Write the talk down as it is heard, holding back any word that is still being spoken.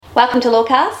Welcome to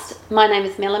Lawcast. My name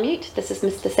is Melamute. This is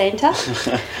Mr. Santa.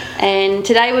 And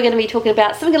today we're going to be talking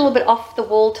about something a little bit off the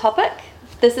wall topic.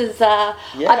 This is,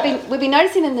 we've been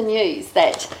noticing in the news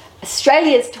that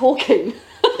Australia's talking.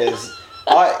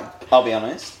 I'll be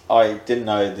honest, I didn't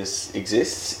know this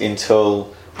exists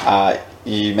until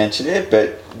you mentioned it,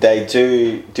 but they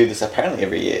do this apparently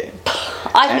every year.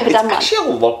 I've never done one. It's actually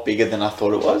a lot bigger than I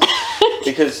thought it was.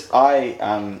 Because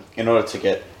I, in order to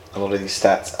get a lot of these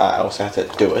stats, I also have to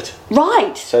do it.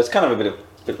 Right. So it's kind of a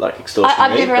bit like extortion.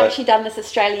 I've never actually done this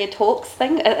Australia Talks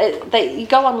thing. You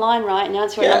go online, right, and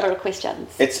answer a number of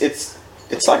questions. It's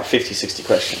like 50, 60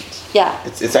 questions. Yeah.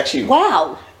 It's actually...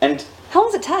 Wow. And... How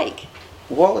long does it take?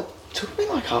 Well, it took me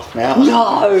like half an hour.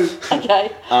 No.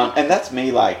 Okay. And that's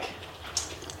me like...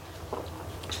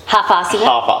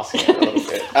 Half-assing it a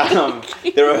little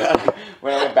bit.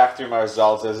 When I went back through my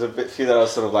results, there was a few that I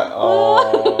was sort of like, I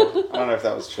don't know if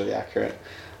that was truly accurate.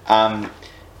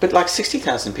 But like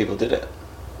 60,000 people did it.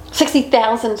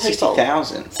 60,000 people?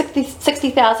 60,000.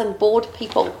 60,000 bored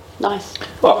people. Nice.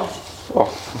 Well,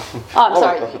 I'm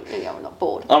sorry, we're not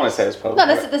bored. I'm going to say it's probably...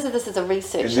 No, this is a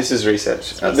research. This is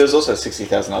research. There's also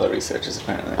 60,000 other researchers,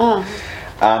 apparently. Oh.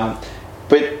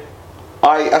 But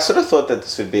I sort of thought that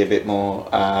this would be a bit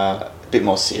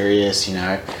more serious, you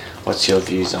know. What's your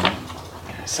views on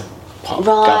some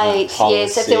government policy?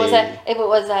 Yes. If it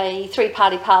was a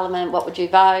three-party parliament, what would you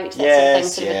vote? That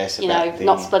sort of thing,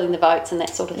 not splitting the votes and that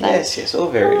sort of thing. Yes, all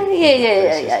very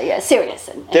serious.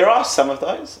 There are some of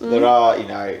those. There are,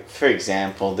 for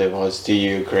example, there was, do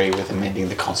you agree with amending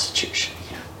the Constitution?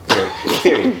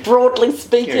 Very broadly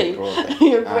speaking, very broadly.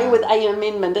 You agree with an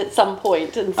amendment at some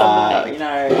point in some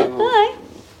way.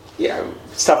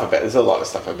 Stuff about. There's a lot of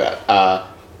stuff about.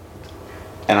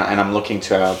 And I'm looking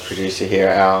to our producer here,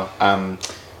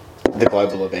 the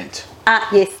global event.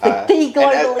 Yes, the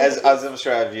global event. As I'm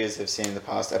sure our viewers have seen in the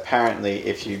past, apparently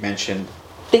if you mention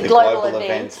the global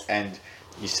event and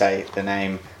you say the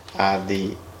name,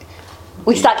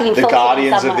 we start getting the filtered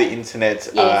guardians of the internet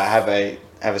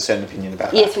have a certain opinion about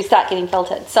that. Yes, we start getting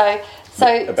filtered. So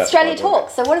Australia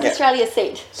Talks. So what has Australia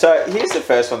said? So here's the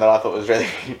first one that I thought was really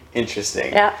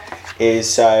interesting. Yeah. It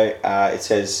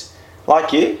says,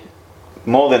 like you,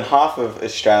 more than half of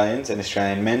Australians and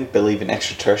Australian men believe in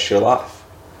extraterrestrial life.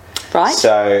 Right.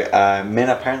 So men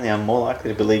apparently are more likely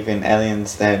to believe in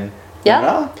aliens than women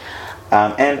are.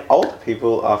 And older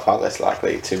people are far less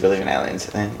likely to believe in aliens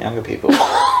than younger people.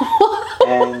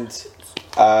 And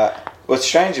what's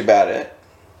strange about it,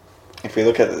 if we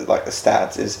look at the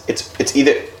stats, is it's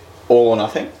either all or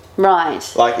nothing.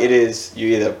 Right. Like it is, you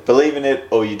either believe in it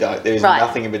or you don't. There's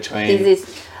nothing in between.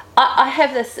 I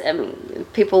have this.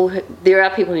 There are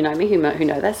people who know me who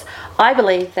know this. I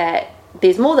believe that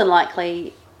there's more than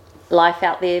likely life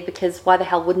out there, because why the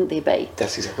hell wouldn't there be?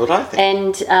 That's exactly what I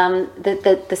think. And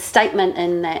the statement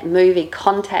in that movie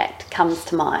Contact comes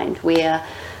to mind, where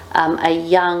a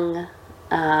young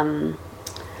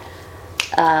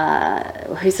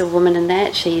who's a woman in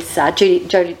that? She's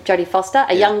Jodie Foster.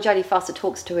 A young Jodie Foster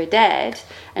talks to her dad,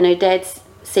 and her dad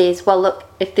says, well, look,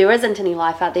 if there isn't any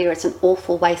life out there, it's an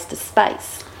awful waste of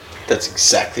space. That's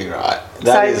exactly right.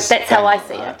 That's how I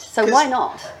see it. So why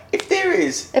not? If there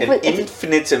is an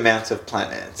infinite amount of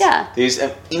planets, there's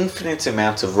an infinite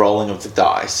amount of rolling of the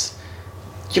dice,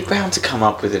 you're bound to come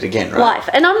up with it again, right? Life.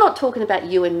 And I'm not talking about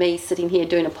you and me sitting here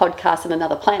doing a podcast on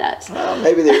another planet. Well,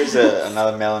 maybe there is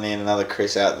another Melanie and another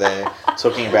Chris out there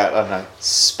talking about, I don't know,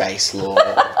 space law.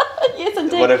 Yes,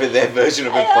 indeed. Whatever their version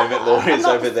of employment law is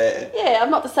over there. Yeah, I'm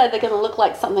not to say they're going to look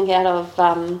like something out of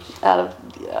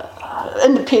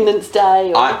Independence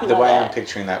Day or the way I'm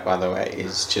picturing that, by the way,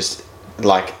 is just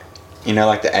like,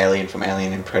 like the alien from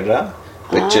Alien and Predator,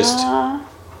 but just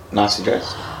nicely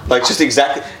dressed. Like just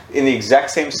exactly in the exact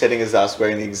same setting as us,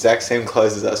 wearing the exact same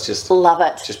clothes as us. Just love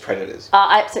it. Just predators.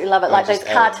 I absolutely love it. Like those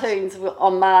cartoons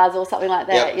on Mars or something like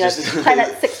that.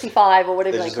 Planet 65 or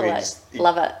whatever they call it.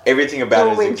 Love it. Everything about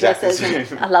it is exactly the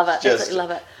same. I love it. Absolutely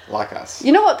love it. Like us.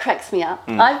 You know what cracks me up?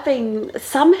 I've been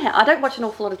somehow. I don't watch an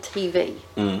awful lot of TV.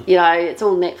 It's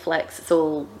all Netflix. It's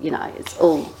all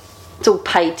It's all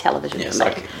paid television for me.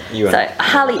 Like so I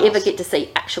hardly ever get to see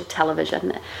actual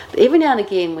television. But every now and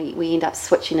again we end up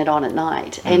switching it on at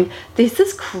night. And there's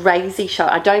this crazy show.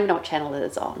 I don't even know what channel it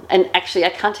is on. And actually I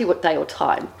can't tell you what day or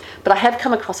time. But I have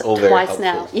come across it twice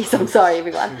now. Yes, I'm sorry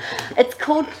everyone. It's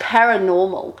called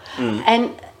Paranormal.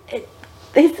 And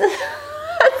it's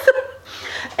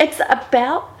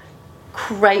about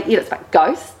it's about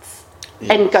ghosts.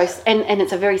 And ghosts and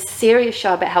it's a very serious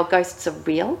show about how ghosts are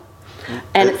real.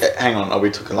 And hang on, are we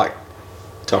talking like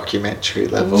documentary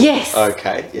level. Yes.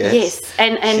 Okay. Yes. Yes.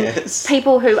 And Yes.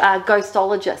 people who are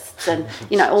ghostologists and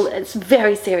it's a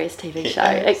very serious TV show.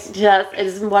 Yes.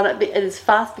 It is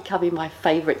fast becoming my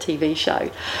favourite TV show.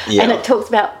 Yeah. And it talks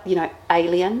about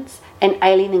aliens and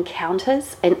alien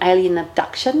encounters and alien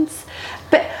abductions.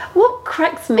 But what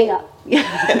cracks me up?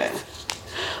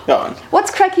 Go on.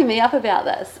 What's cracking me up about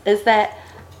this is that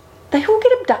they all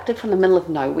get abducted from the middle of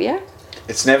nowhere.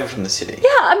 It's never from the city.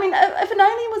 Yeah, I mean, if an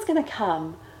alien was going to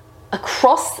come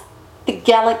across the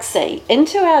galaxy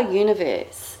into our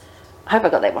universe, I hope I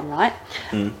got that one right,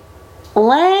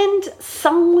 land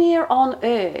somewhere on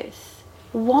Earth,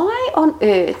 why on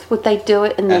Earth would they do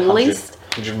it in the least...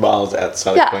 100 miles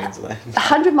outside of Queensland.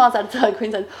 100 miles outside of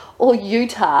Queensland or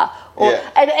Utah. Or,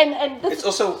 and it's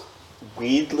also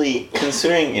weirdly,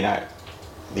 considering,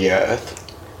 the Earth,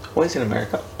 always in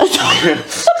America. No.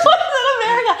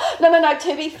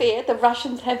 To be fair, the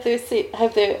Russians have their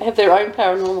own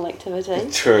paranormal activity.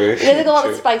 True. There's a lot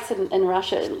of space in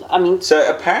Russia. I mean,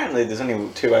 so apparently, there's only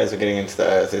two ways of getting into the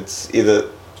Earth. It's either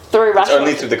through Russia. It's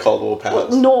only through the Cold War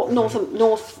powers.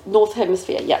 North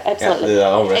hemisphere. Yeah, absolutely. Yeah,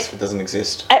 the whole rest of it doesn't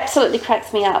exist. Absolutely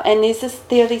cracks me up. And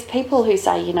there are these people who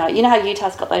say, you know how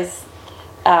Utah's got those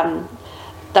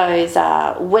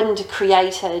wind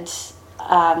created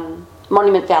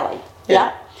Monument Valley.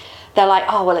 Yeah. They're like,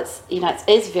 oh, well, it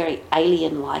is very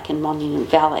alien-like in Monument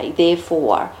Valley.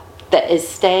 Therefore, that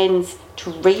stands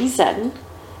to reason,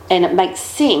 and it makes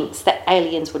sense that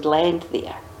aliens would land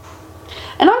there.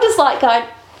 And I'm just like going,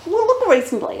 well, look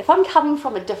reasonably. If I'm coming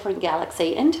from a different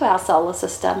galaxy into our solar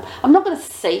system, I'm not going to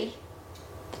see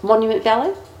Monument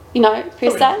Valley, per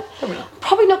se.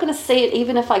 Probably not going to see it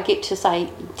even if I get to, say,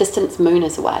 distance moon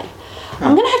is away.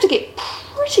 I'm going to have to get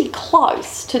pretty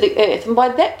close to the Earth, and by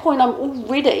that point I'm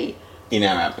already in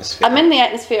our atmosphere. I'm in the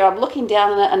atmosphere, I'm looking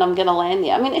down on it, and I'm going to land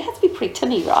there. I mean, it has to be pretty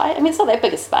tinny, right? I mean, it's not that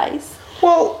big a space.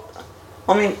 Well,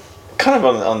 I mean, kind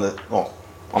of on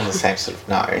the same sort of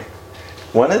note,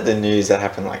 one of the news that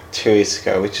happened like 2 years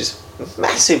ago, which is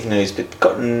massive news but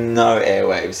got no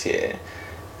airwaves here,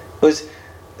 was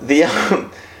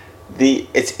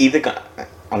it's either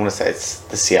I want to say it's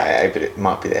the CIA, but it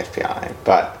might be the FBI,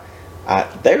 but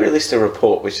they released a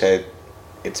report which said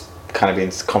it's kind of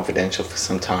been confidential for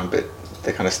some time, but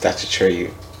the kind of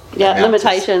statutory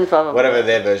limitations, probably whatever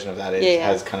their version of that is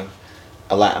has kind of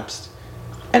elapsed,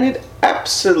 and it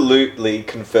absolutely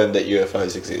confirmed that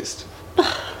UFOs exist.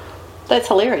 That's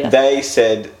hilarious. They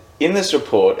said in this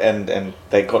report, and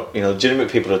they got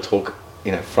legitimate people to talk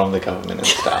from the government and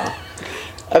stuff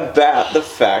about the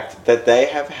fact that they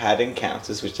have had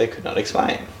encounters which they could not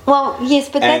explain. Well, yes,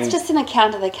 but that's just an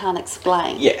encounter they can't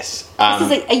explain. Yes.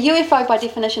 Because a UFO by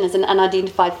definition is an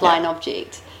unidentified flying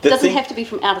object. It doesn't have to be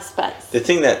from outer space. The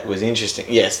thing that was interesting,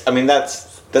 yes, I mean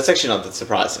that's actually not that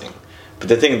surprising. But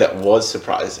the thing that was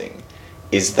surprising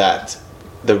is that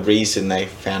the reason they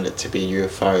found it to be a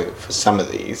UFO for some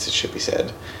of these, it should be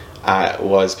said,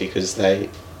 was because the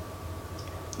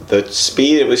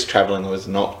speed it was travelling was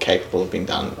not capable of being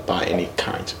done by any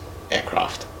current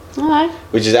aircraft. All right.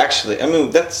 Which is actually, I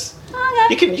mean, that's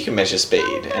okay. you can measure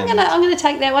speed. I'm gonna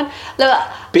take that one. Look,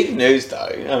 big news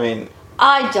though. I mean,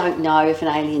 I don't know if an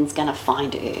alien's gonna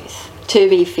find Earth. To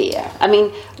be fair, I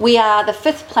mean, we are the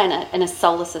 5th planet in a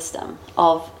solar system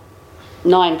of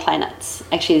 9 planets.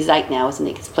 Actually, there's 8 now, isn't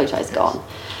it? Because Pluto's gone.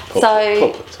 Poor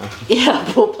Pluto. Yeah,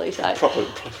 poor Pluto.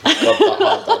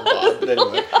 But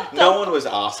anyway, no one was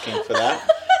asking for that.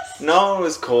 No one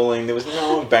was calling. There was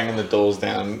no one banging the doors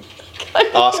down,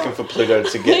 asking for Pluto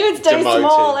to get It's too demoted.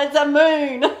 small. It's a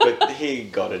moon. But he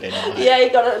got it anyway. Yeah, he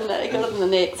got it in the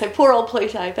neck. So poor old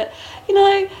Pluto. But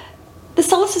the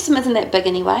solar system isn't that big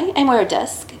anyway, and we're a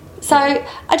disk. So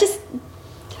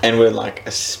And we're like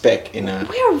a speck in a...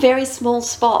 We're a very small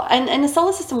spot. And the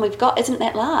solar system we've got isn't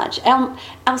that large.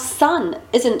 Our sun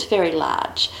isn't very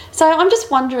large. So I'm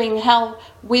just wondering how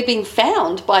we're being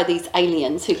found by these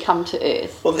aliens who come to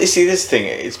Earth. Well, you see, this thing,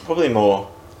 it's probably more...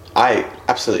 I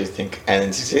absolutely think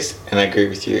aliens exist, and I agree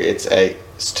with you. It's a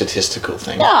statistical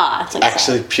thing. Yeah, I think it's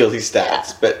actually purely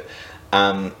stats. Yeah. But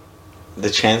the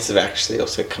chance of actually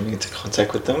also coming into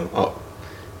contact with them...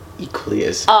 equally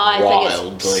as I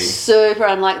wildly. think it's super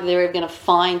unlikely they're ever going to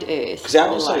find Earth. Because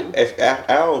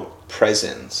our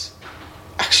presence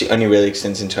actually only really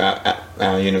extends into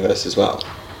our universe as well.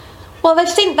 Well, they've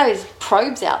sent those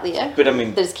probes out there. But I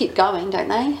mean, they just keep going, don't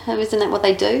they? Isn't that what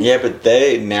they do? Yeah, but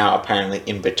they're now apparently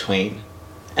in between,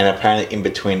 and apparently in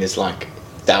between is like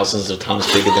thousands of times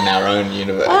bigger than our own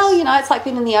universe. Well, it's like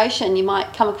being in the ocean. You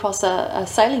might come across a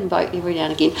sailing boat every now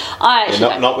and again.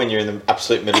 Not when you're in the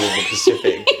absolute middle of the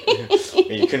Pacific.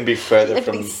 You couldn't be further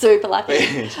from. Be super lucky.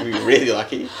 You should be really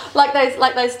lucky. Like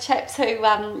those chaps who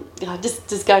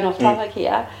just going off topic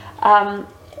here.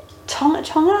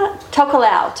 Tokelau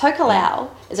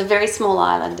is a very small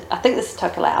island. I think this is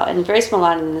Tokelau, and a very small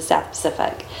island in the South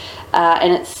Pacific,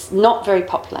 and it's not very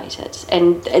populated,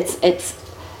 and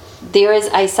there is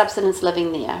a subsistence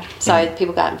living there, so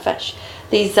people go out and fish.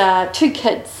 These two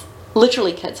kids,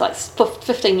 literally kids, like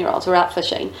 15-year-olds, were out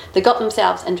fishing. They got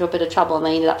themselves into a bit of trouble and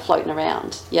they ended up floating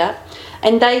around,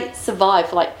 and they survived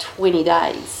for like 20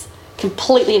 days.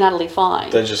 Completely and utterly fine.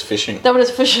 They're just fishing. They were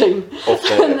just fishing.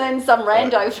 And then some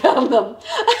rando found them.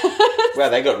 Wow,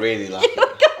 they got really lucky. They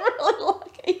got really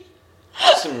lucky.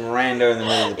 Some rando in the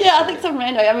middle of the Pacific. Yeah, I think some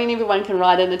rando. I mean, everyone can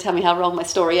write in and tell me how wrong my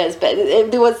story is, but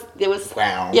there was.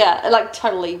 Wow. Yeah, like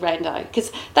totally rando.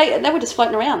 Because they were just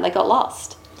floating around. They got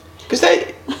lost. Because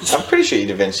I'm pretty sure you'd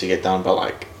eventually get done by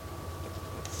like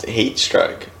heat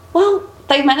stroke. Well,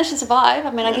 they managed to survive.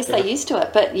 I mean, I guess they're used to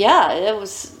it. But yeah, it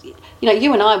was...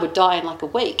 you and I would die in like a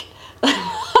week.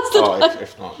 If not.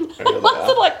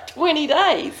 Lasted like 20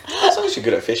 days. As long as you're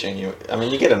good at fishing, you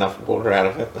get enough water out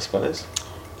of it, I suppose.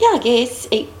 Yeah, I guess.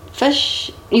 Eat fish.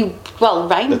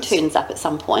 Rain turns up at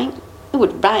some point. It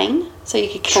would rain, so you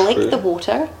could collect the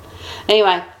water.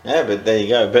 Anyway. Yeah, but there you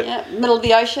go. But middle of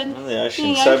the ocean. Middle of the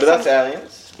ocean. But that's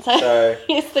aliens. So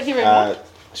yes, thank you very much.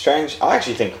 Strange. I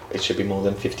actually think it should be more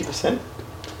than 50%.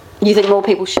 You think more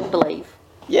people should believe?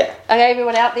 Yeah. Okay,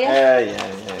 everyone out there?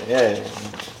 Yeah.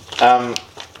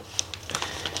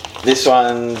 This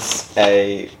one's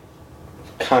a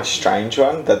kind of strange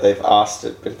one that they've asked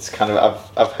it, but it's kind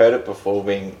of I've heard it before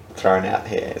being thrown out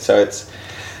here. So it's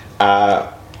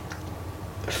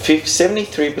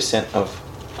 73% of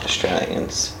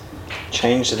Australians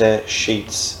change their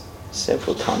sheets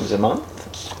several times a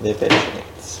month, their bed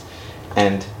sheets,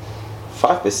 and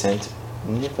 5%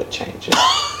 never change it.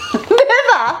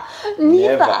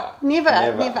 Never.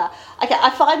 Okay, I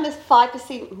find this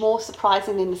 5% more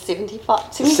surprising than the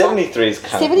 75. 73 is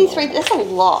kind 73, that's a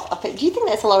lot. Do you think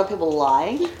that's a lot of people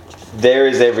lying? There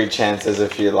is every chance there's a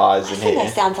few lies in here. I think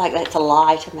that sounds like that's a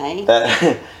lie to me. Now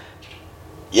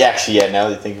that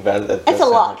you think about it, that's a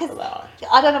lot. Like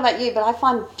I don't know about you, but I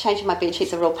find changing my bed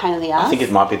sheets a real pain in the ass. I think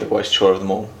it might be the worst chore of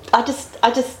them all. I just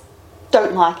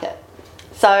don't like it.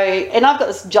 So, and I've got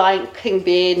this giant king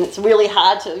bed, and it's really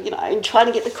hard to, and trying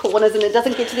to get the corners, and it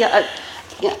doesn't get to the, okay,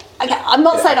 I'm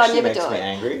not saying I never do it. It makes me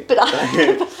angry.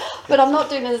 But I'm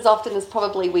not doing it as often as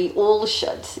probably we all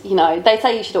should. They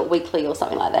say you should do it weekly or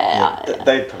something like that. Yeah,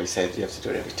 they'd probably say you have to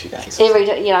do it every 2 days. They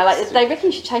reckon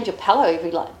you should change your pillow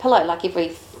every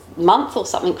month or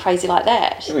something crazy like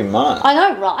that. Every month? I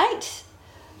know, right?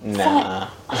 Nah.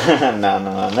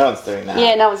 No one's doing that.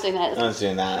 Yeah, no one's doing that. No one's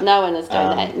doing that. No one is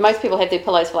doing that. Most people have their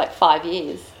pillows for like 5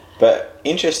 years. But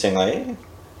interestingly,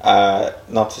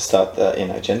 not to start the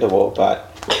gender war, but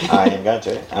I am going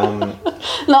to.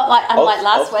 Not like unlike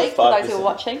last week for those who are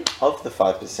watching. Of the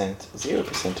 5%,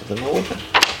 0% of them are women.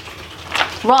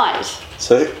 Right.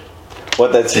 So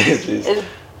what that says is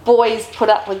boys put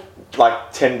up with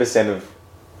like 10%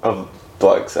 of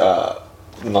blokes are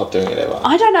not doing it ever.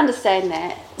 I don't understand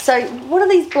that. So what are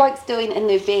these blokes doing in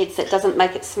their beds that doesn't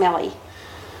make it smelly?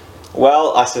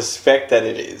 Well, I suspect that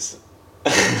it is.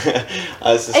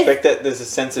 I suspect that there's a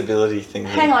sensibility thing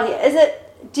here. Hang on here.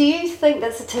 Do you think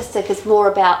that statistic is more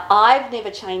about I've never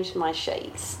changed my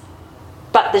sheets,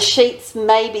 but the sheets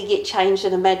maybe get changed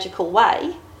in a magical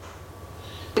way?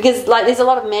 Because there's a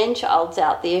lot of man-childs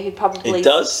out there who probably... It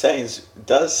does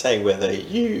say whether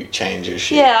you change your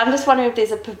sheet. Yeah, I'm just wondering if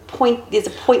there's a point to this.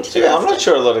 I'm not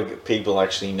sure a lot of people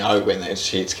actually know when their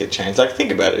sheets get changed.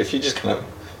 Think about it. If you just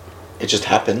it just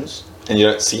happens and you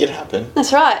don't see it happen.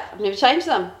 That's right. I've never changed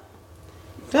them.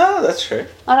 No, that's true.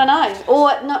 I don't know.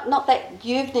 Or not that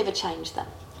you've never changed them.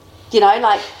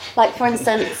 Like for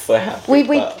instance, that's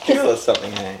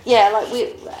something. Yeah,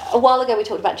 a while ago we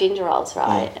talked about gender roles,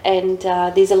 right? And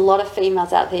there's a lot of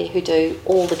females out there who do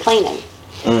all the cleaning.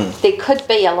 There could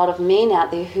be a lot of men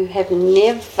out there who have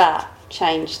never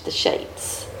changed the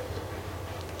sheets.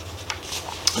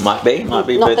 Might be. Not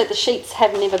that the sheets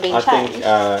have never been changed.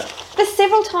 But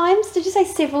several times. Did you say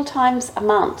several times a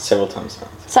month? Several times a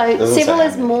month. So several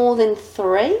is more than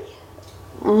 3.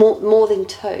 More than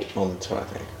 2. More than 2, I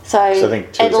think. So I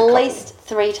think 2 at least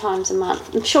 3 times a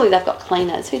month. And surely they've got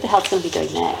cleaners. Who the hell's going to be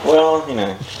doing that? Well,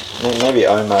 maybe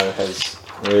Omo has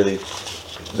really...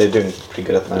 They're doing pretty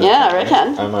good at the moment. Yeah, I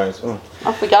reckon. Omo's...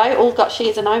 Off we go. All got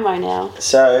shares in Omo now.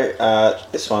 So,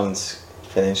 this one's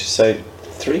fairly interesting. So,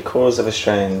 3/4 of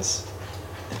Australians,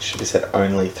 it should be said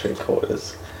only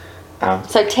 3/4.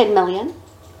 So 10 million?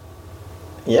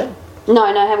 Yeah. No,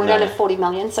 we don't have 40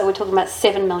 million, so we're talking about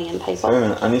 7 million people.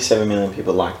 Only 7 million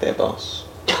people like their boss.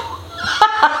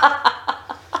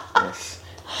 Yes.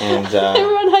 And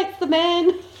everyone hates the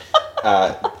man.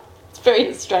 It's very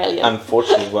Australian.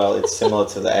 Unfortunately, well, it's similar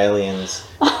to the aliens.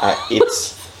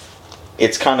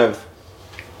 It's kind of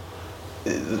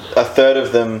a third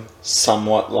of them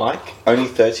somewhat like, only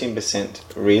 13%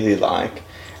 really like,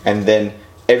 and then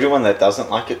everyone that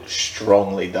doesn't like it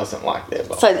strongly doesn't like their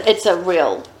boss. So it's a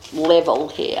real level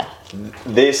here.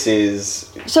 This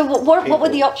is... So what were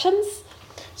the options?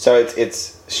 So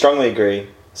it's strongly agree,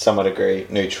 somewhat agree,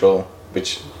 neutral,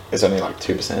 which is only like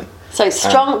 2%. So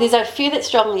strong. There's a few that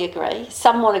strongly agree,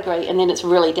 somewhat agree, and then it's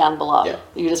really down below. Yeah.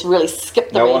 You just really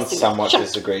skip the rest. No one somewhat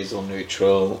disagrees or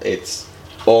neutral. It's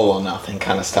all or nothing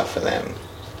kind of stuff for them.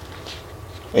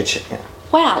 Which, yeah.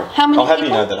 Wow, how many I'll have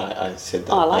people? you know that I said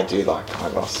that I do like my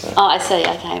boss. So. Oh, I see.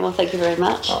 Okay, well, thank you very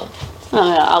much.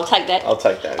 I'll take that. I'll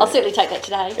take that. I'll certainly take that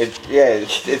today.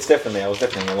 It's definitely, I was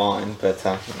definitely in the line, but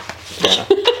yeah.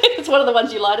 It's one of the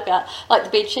ones you lied about, like the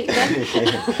bed sheet thing.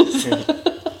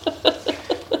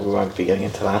 We won't be getting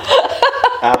into that.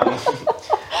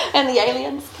 And the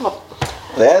aliens, come on.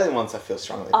 The alien ones I feel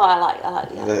strongly about. Oh, I like the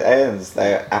aliens. The aliens,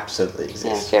 they absolutely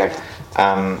exist. Yeah,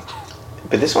 fair enough.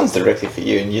 But this one's directly for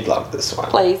you, and you'd love this one.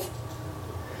 Please.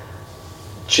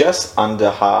 Just under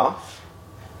half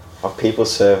of people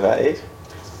surveyed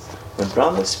would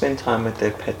rather spend time with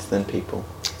their pets than people.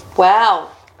 Wow.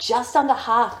 Just under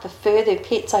half prefer their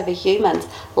pets over humans.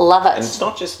 Love it. And it's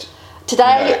not just...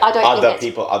 Today, I don't other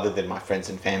people other than my friends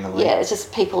and family. Yeah, it's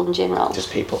just people in general. Just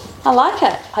people. I like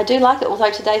it. I do like it.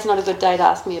 Although today's not a good day to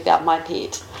ask me about my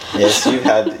pet. Yes, you've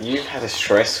had a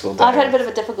stressful day. I've had a bit of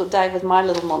a difficult day with my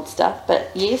little monster,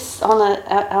 but yes,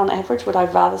 on average, would I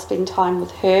rather spend time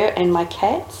with her and my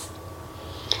cats?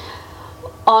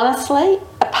 Honestly,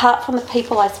 apart from the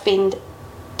people I spend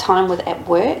time with at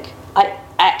work, I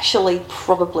actually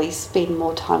probably spend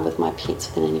more time with my pets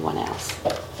than anyone else.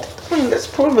 That's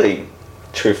probably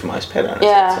true for most pet owners,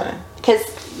 yeah, I'd say.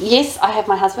 Because yes, I have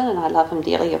my husband and I love him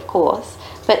dearly, of course,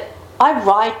 but I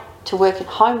ride to work and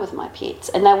home with my pets,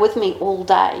 and they're with me all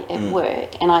day at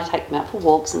work, and I take them out for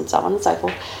walks and so on and so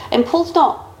forth. And Paul's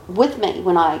not with me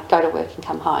when I go to work and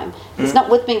come home. He's not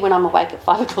with me when I'm awake at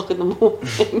 5 o'clock in the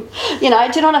morning. You know,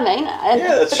 do you know what I mean? And,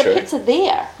 yeah, that's true. But the pets are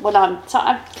there when I'm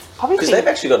probably because they've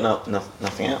actually got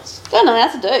nothing else. They've got nothing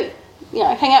else to do. You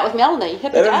know, hang out with Melanie. They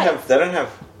don't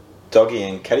have doggy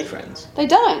and catty friends. They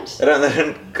don't. They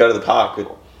don't go to the park with,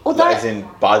 as in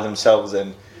by themselves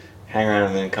and hang around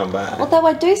and then come back. Although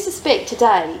I do suspect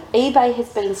today eBay has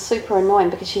been super annoying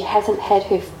because she hasn't had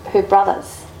her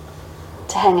brothers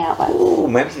to hang out with. Ooh,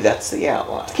 maybe that's the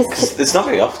outlier. Because it's not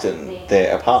very often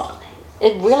they're apart.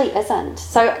 It really isn't.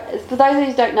 So for those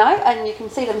who don't know, and you can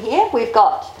see them here, we've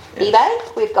got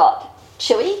eBay, we've got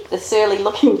Chewy, the surly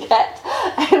looking cat,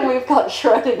 and we've got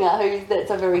Schrodinger, that's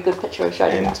a very good picture of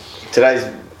Schrodinger. And today's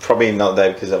probably not the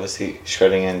day because obviously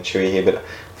Schrodinger and Chewy here, but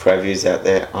for our viewers out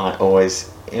there, I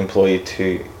always implore you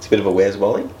to, it's a bit of a Where's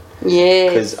Wally? Yeah.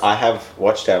 Because I have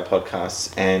watched our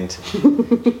podcasts and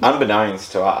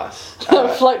unbeknownst to us,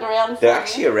 floating around. They're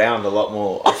actually around a lot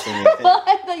more often than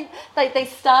you think. they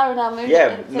star in our movie.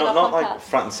 Yeah, not like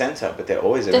front and centre, but they're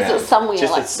always around. Just somewhere.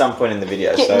 Just like, at some point in the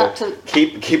video. So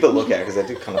keep a look out because they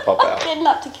do kind of pop out. Getting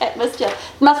up to cat mischief.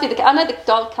 Must be the cat. I know the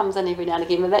dog comes in every now and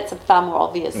again, but that's a far more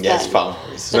obvious thing. Yeah, it's far more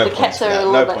obvious. But the cats are a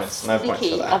little bit sneaky. No points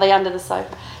for that. Are they under the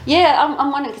sofa? Yeah,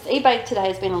 I'm wondering because eBay today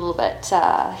has been a little bit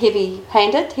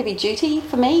heavy-handed, heavy-duty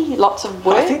for me. Lots of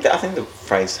work. I think the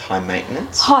phrase high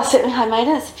maintenance. Oh, certainly high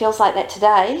maintenance. It feels like that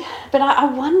today. But I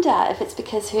wonder if it's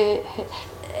because her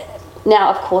now,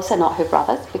 of course, they're not her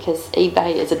brothers because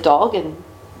eBay is a dog and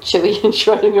Chewy and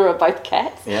Schrodinger are both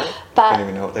cats. Yeah, but, I don't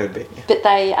even know what they would be. Yeah. But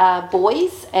they are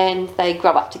boys and they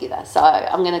grow up together. So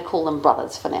I'm going to call them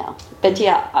brothers for now. But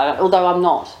yeah, although I'm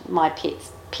not my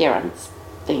pet's parents.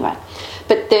 Anyway,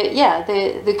 but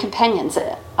they're companions.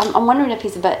 I'm wondering if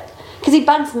he's a bit... Because he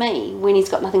bugs me when he's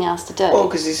got nothing else to do.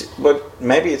 Well,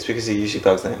 maybe it's because he usually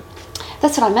bugs them.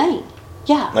 That's what I mean.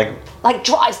 Yeah. Like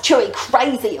drives Chewy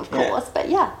crazy, of course, but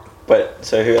yeah. But,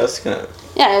 so who else is going to...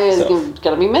 Yeah, it's going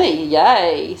to be me.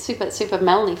 Yay. Super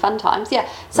Melanie fun times. Yeah.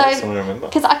 So,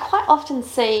 because I quite often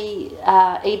see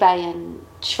eBay and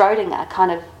Schrodinger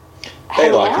kind of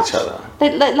They like each other. They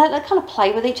kind of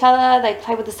play with each other. They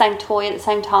play with the same toy at the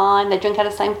same time. They drink out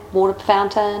of the same water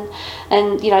fountain.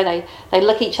 And, you know, they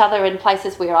lick each other in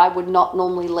places where I would not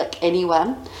normally lick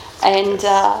anyone. And,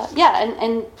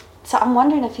 and so I'm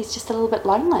wondering if he's just a little bit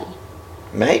lonely.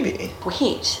 Maybe.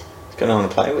 Weird. got no one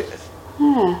to play with.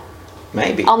 Yeah.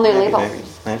 Maybe. On their maybe, level.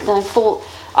 Maybe. No,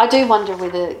 I do wonder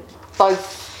whether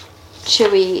both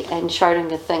Chewie and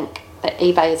Schrodinger think that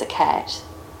eBay is a cat,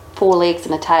 4 legs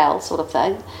and a tail sort of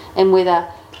thing, and whether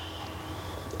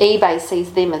eBay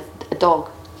sees them as a dog.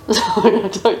 I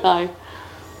don't know.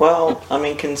 Well, I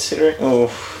mean, considering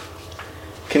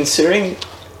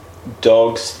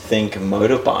dogs think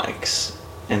motorbikes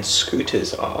and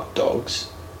scooters are dogs.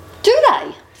 Do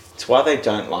they? It's why they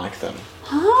don't like them.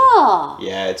 Ah.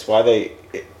 Yeah, it's why they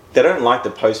don't like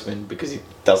the postman because he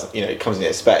doesn't, he comes in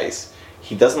their space.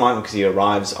 He doesn't like them because he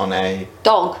arrives on a...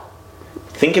 Dog.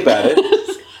 Think about it.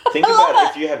 Think about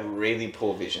if you had really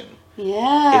poor vision.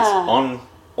 Yeah. It's on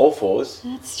all fours.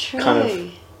 That's true. Kind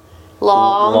of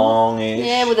longish.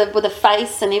 Yeah, with a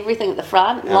face and everything at the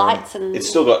front, lights and... It's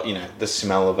still got, the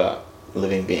smell of a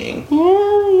living being.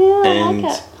 Yeah, and I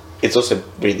like it. It's also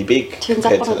really big Turns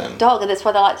compared up to on them. a dog, and that's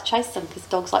why they like to chase them, because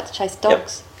dogs like to chase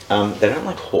dogs. Yep. They don't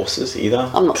like horses either.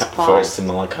 I'm not surprised. For a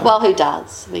similar kind. Well, who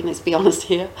does? I mean, let's be honest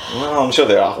here. Well, I'm sure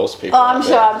there are horse people. Oh, I'm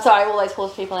sure. I'm sorry, all those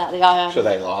horse people out there. I'm sure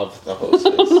they love the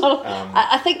horses.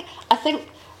 I think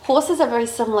horses are very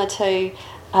similar to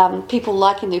people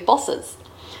liking their bosses.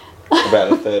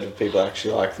 About a third of people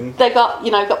actually like them. They've got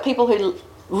got people who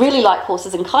really like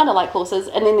horses and kind of like horses,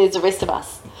 and then there's the rest of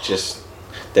us.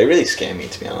 They really scare me,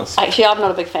 to be honest. Actually, I'm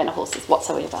not a big fan of horses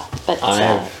whatsoever. But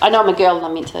I know I'm a girl and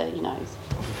I'm into,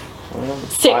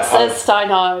 sexist, I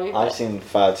know. I've seen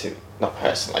far too, not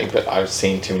personally, but I've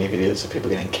seen too many videos of people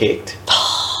getting kicked.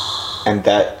 And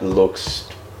that looks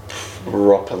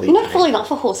properly painful. Falling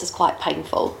off a horse is quite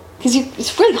painful. Because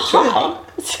it's really hard.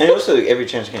 It's really hard. And also every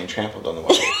chance of getting trampled on the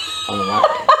way.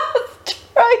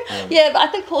 Right. Yeah, but I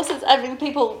think horses,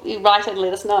 people you write and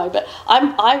let us know, but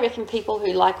I reckon people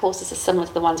who like horses are similar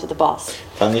to the ones with the boss.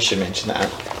 Funny you should mention that.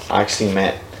 I actually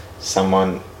met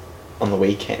someone on the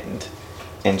weekend,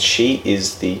 and she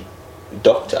is the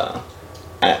doctor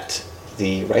at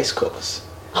the race course.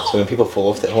 So when people fall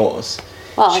off their horse,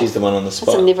 she's the one on the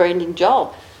spot. It's a never-ending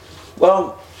job.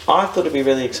 Well, I thought it'd be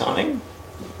really exciting.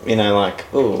 But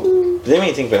then when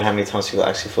you think about how many times people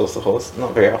actually fall off the horse,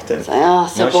 not very often. So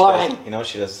boring. You know what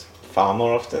she does far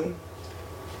more often?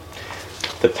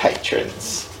 The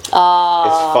patrons. It's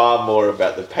far more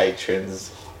about the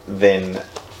patrons than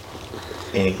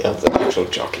any of the actual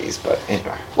jockeys, but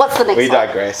anyway. What's the next one? We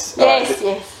digress. Yes,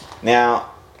 yes. Now,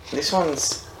 this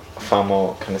one's far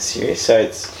more kind of serious. So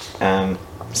it's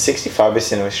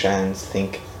 65% of Australians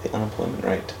think the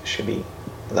unemployment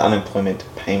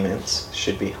payments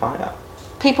should be higher.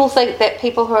 People think that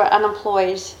people who are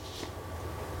unemployed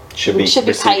should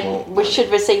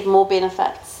receive more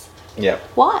benefits. Yeah.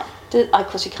 Why? Of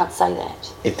course, you can't say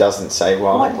that. It doesn't say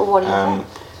why. What do you think?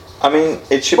 I mean,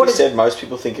 it should be said. Most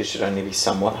people think it should only be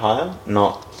somewhat higher,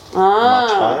 not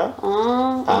much higher.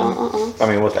 I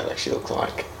mean, what that actually looks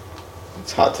like,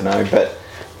 it's hard to know. But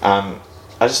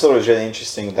I just thought it was really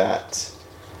interesting that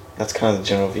that's kind of the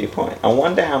general viewpoint. I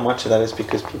wonder how much of that is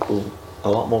because a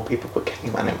lot more people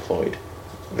became unemployed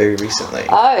very recently.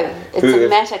 Oh, it's a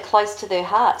matter close to their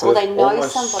hearts, or they know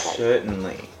somebody.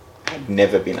 Certainly had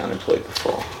never been unemployed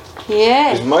before.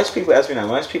 Yeah. Because most people, as we know,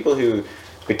 most people who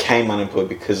became unemployed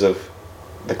because of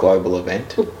the global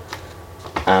event,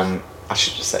 I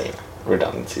should just say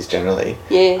redundancies generally,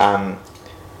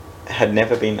 had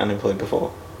never been unemployed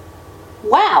before.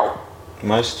 Wow.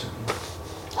 Most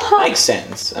makes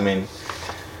sense. I mean,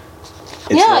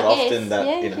 it's not often that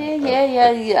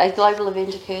a global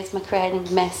event occurs,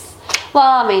 creating mass. Well,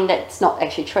 I mean, that's not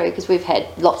actually true because we've had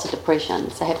lots of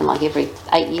depressions. They happen like every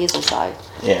 8 years or so.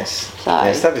 Yes.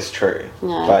 Yes, that is true.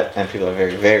 No. And people have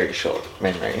very, very short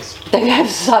memories. They have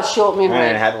such short memories.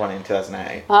 I had one in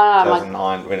 2008,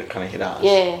 2009 when it kind of hit us.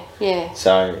 Yeah.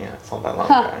 So, it's not that long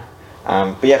ago.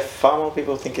 But yeah, far more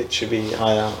people think it should be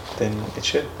higher than it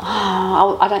should.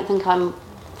 I don't think I'm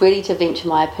ready to venture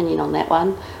my opinion on that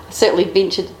one. I certainly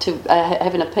ventured to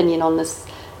have an opinion on this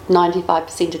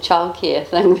 95% of childcare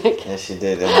thing. Yes, you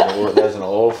did. And there's an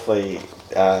awfully...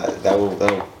 that'll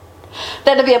be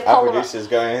a our producers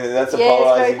going, that's a polarising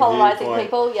it's very polarising viewpoint.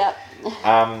 people, yep.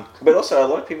 But also a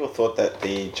lot of people thought that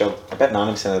about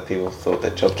 90% of the people thought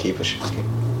that JobKeeper should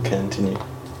continue.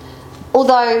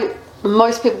 Although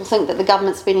most people think that the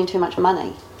government's spending too much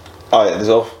money. Oh yeah,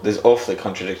 there's awfully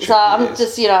contradictory So I'm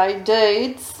just,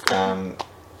 dudes.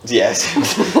 Yes.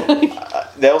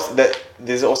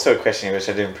 There's also a question here which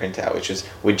I didn't print out, which was,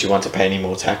 would you want to pay any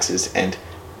more taxes? And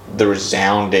the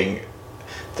resounding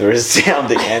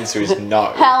answer is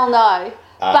no. Hell no.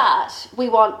 But we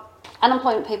want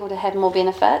unemployment people to have more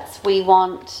benefits. We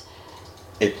want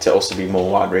it to also be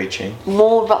more wide-reaching.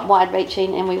 More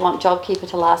wide-reaching, and we want JobKeeper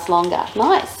to last longer.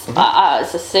 Nice.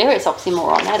 It's a serious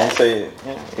oxymoron, that And is. so,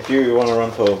 yeah, if you want to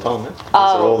run for Parliament, these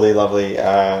are all the lovely...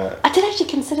 I did actually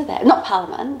consider that. Not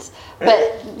Parliament,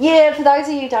 but yeah, for those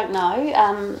of you who don't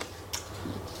know,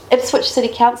 Ipswich City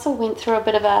Council went through a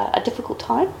bit of a difficult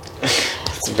time.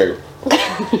 It's very...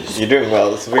 You're doing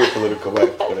well. It's a very political way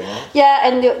of putting it. Yeah,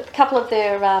 and a couple of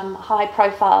their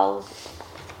high-profile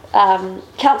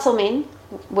councilmen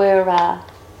were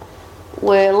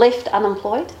left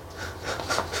unemployed,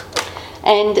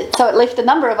 and so it left a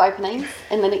number of openings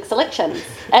in the next elections.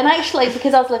 And actually,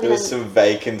 because I was living there was some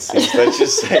vacancies. Let's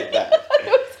just say that.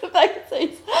 There was some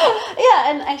vacancies.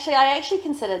 Yeah, and actually, I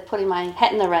considered putting my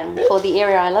hat in the ring for the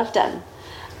area I lived in.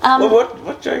 Well,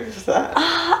 what joke is that?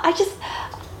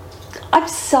 I'm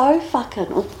so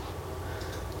fucking...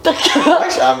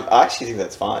 I actually think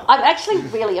that's fine. I'm actually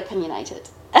really opinionated.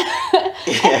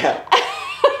 Yeah.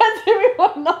 As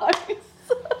everyone knows.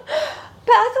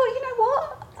 But I thought, you know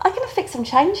what? I can affect some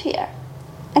change here.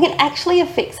 I can actually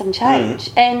affect some change.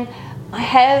 And I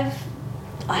have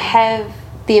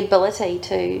the ability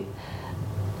to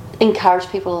encourage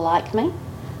people to like me.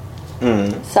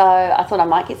 So I thought I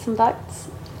might get some votes.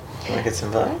 Might get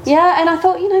some votes? Yeah, and I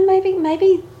thought, you know,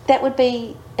 maybe that would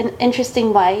be an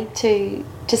interesting way to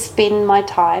spend my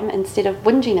time instead of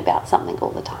whinging about something all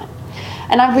the time.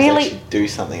 And I really actually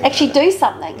do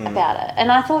something about it.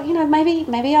 And I thought, you know,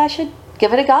 maybe I should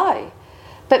give it a go.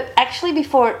 But actually,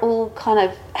 before it all kind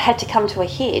of had to come to a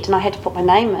head and I had to put my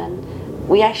name in,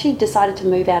 we actually decided to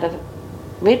move out of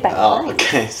Redbank. Oh,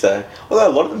 okay. So, although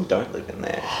a lot of them don't live in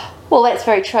there. Well, that's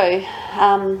very true.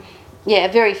 Yeah,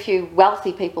 very few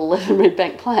wealthy people live in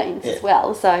Redbank Plains as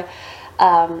well. So,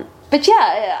 but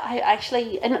yeah, I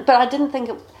actually, but I didn't think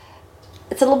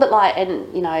it's a little bit like,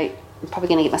 and you know, I'm probably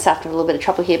going to get myself into a little bit of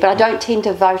trouble here, but I don't tend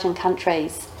to vote in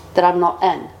countries that I'm not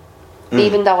in,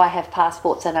 even though I have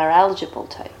passports and are eligible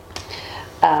to,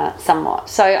 somewhat.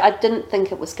 So I didn't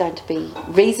think it was going to be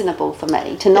reasonable for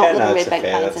me to not live in Redbank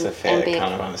Plains and be a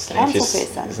council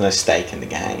person. There's no stake in the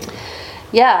game.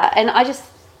 Yeah, and I just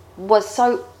was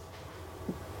so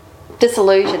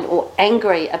disillusioned or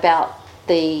angry about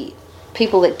the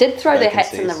people that did throw their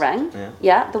hats in the ring.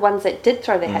 Yeah, the ones that did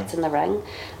throw their hats in the ring,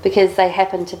 because they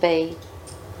happened,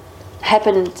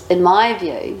 in my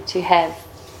view, to have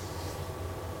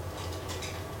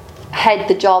had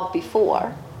the job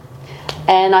before.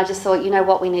 And I just thought, you know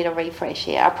what, we need a refresh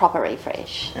here, a proper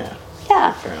refresh.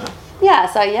 Yeah. Fair enough. Yeah,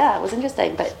 so yeah, it was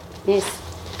interesting, but yes.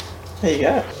 There you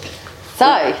go.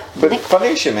 So, but funny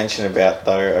you should mention about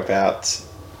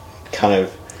kind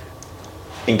of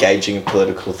engaging in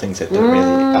political things that don't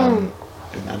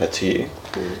really matter to you.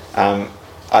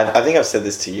 I think I've said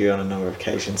this to you on a number of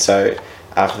occasions. So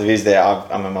for the viewers there,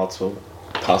 I'm a multiple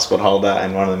passport holder,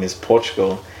 and one of them is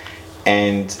Portugal,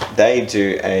 and they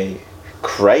do a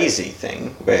crazy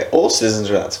thing where all citizens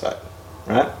are allowed to vote,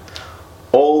 right?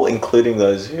 All, including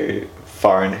those who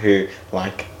foreign who,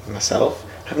 like myself,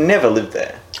 have never lived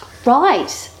there.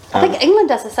 Right. I think England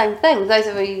does the same thing. Those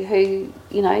of you who,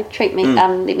 you know, treat me,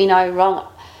 let me know wrong.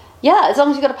 Yeah, as long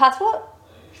as you've got a passport.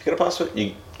 If you've got a passport,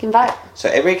 you can vote. So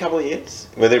every couple of years,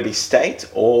 whether it be state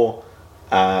or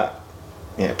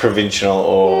provincial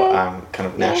or kind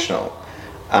of national,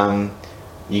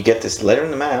 you get this letter in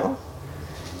the mail,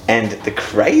 and the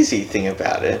crazy thing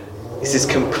about it is it's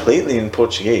completely in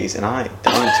Portuguese, and I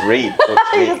don't read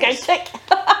Portuguese. You just go tick.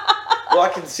 Well, I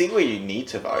can see where you need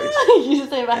to vote. You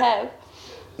just never have.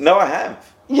 No, I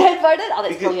have. You have voted? Oh,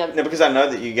 that's brilliant. No, because I know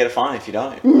that you get a fine if you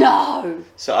don't. No.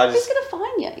 So I just... Who's going to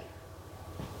fine you?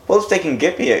 Well, if they can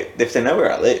get me, if they know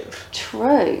where I live.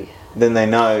 True. Then they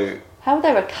know... How would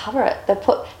they recover it?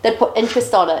 They'd put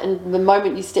interest on it, and the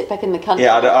moment you step back in the country...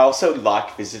 Yeah, I also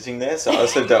like visiting there, so I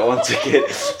also don't want to get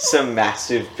some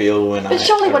massive bill when But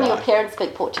surely one of your parents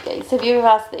speak Portuguese. Have you ever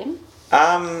asked them?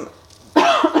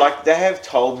 Like, they have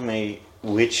told me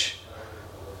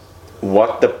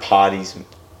what the parties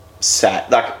sat...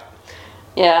 Like...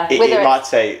 Yeah, it might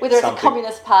say whether it's a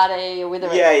communist party or whether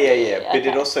it's... Yeah. But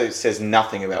it also says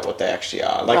nothing about what they actually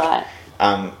are. Like,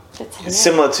 it's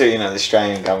similar to, the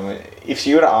Australian government. If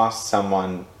you were to ask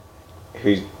someone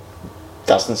who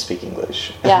doesn't speak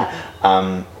English,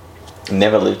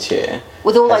 never lived here...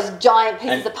 With all those giant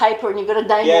pieces of paper, and you've got to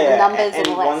name all the numbers and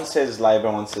all that. One says Labor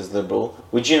and one says Liberal.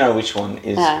 Would you know which one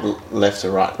is left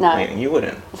or right? No. You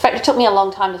wouldn't. In fact, it took me a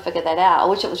long time to figure that out. I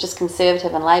wish it was just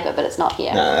Conservative and Labor, but it's not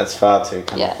here. No, that's far too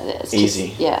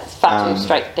easy. It's far too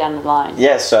straight down the line.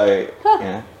 Yeah, so,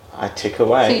 I tick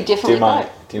away. So you definitely vote?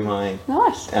 do my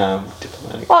Nice.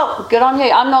 diplomatic. Well, good on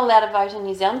you. I'm not allowed to vote in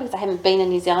New Zealand because I haven't been in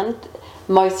New Zealand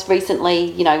most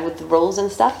recently, you know, with the rules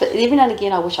and stuff. But every now and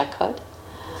again, I wish I could.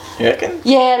 You reckon?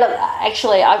 Yeah, look,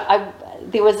 actually,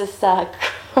 there was this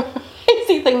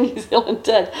crazy thing New Zealand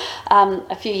did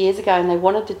a few years ago, and they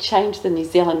wanted to change the New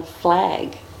Zealand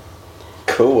flag.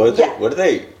 Cool. What are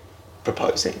they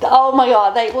proposing? Oh my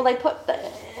God!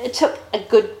 It took a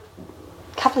good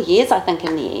couple of years, I think,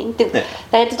 in the end. They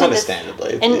had to do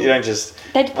Understandably, this, and you don't just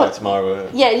tomorrow.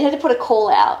 Yeah, you had to put a call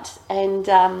out and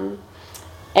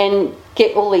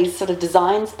get all these sort of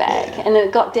designs back, and then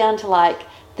it got down to like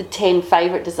the 10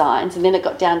 favourite designs, and then it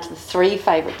got down to the 3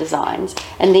 favourite designs,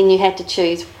 and then you had to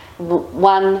choose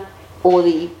one or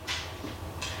the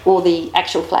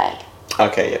actual flag.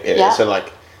 Okay, yeah. So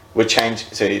like, we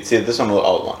changed. So it's this one or the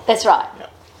old one. That's right.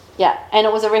 Yeah, and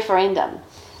it was a referendum,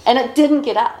 and it didn't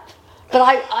get up. But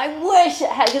I wish it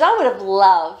had, because I would have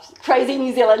loved crazy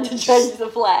New Zealand to change the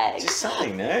flag. Just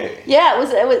something new. Yeah,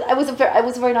 it was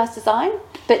a very nice design.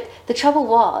 But the trouble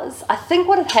was, I think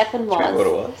what had happened was. Do you know what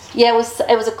it was? Yeah,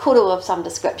 it was a kudu of some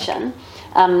description,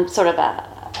 sort of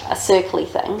a circly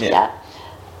thing. Yeah.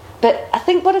 But I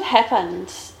think what had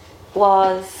happened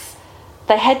was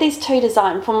they had these 2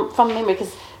 designs from memory,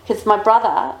 because my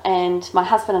brother and my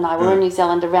husband and I were in New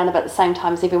Zealand around about the same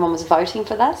time as everyone was voting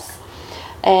for this.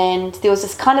 And there was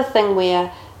this kind of thing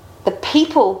where the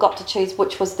people got to choose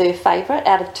which was their favourite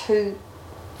out of 2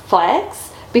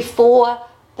 flags before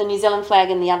the New Zealand flag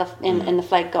and the other and the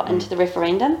flag got into the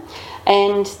referendum,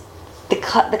 and the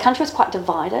country was quite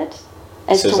divided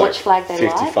as to which flag they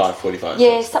liked. 55-45.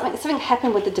 Yeah, something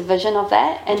happened with the division of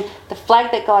that, and the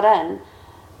flag that got in.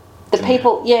 The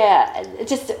people, it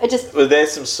just. Well,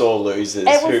 there's some sore losers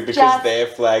because their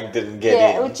flag didn't get in.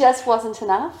 Yeah, it just wasn't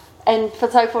enough. And for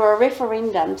a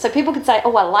referendum, so people could say,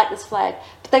 oh, I like this flag,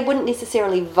 but they wouldn't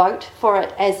necessarily vote for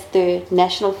it as their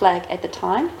national flag at the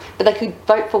time, but they could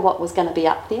vote for what was going to be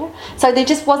up there. So there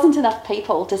just wasn't enough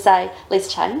people to say,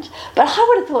 let's change. But I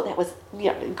would have thought that was,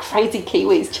 crazy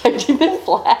Kiwis changing their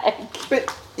flag.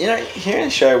 But, here in the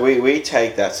show, we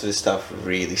take that sort of stuff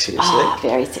really seriously. Oh,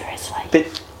 very seriously.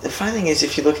 But the funny thing is,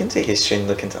 if you look into history and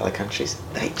look into other countries,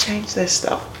 they change their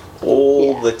stuff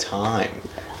all the time.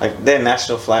 Like, their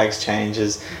national flags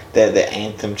changes, their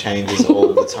anthem changes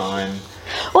all the time.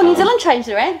 Well, New Zealand changed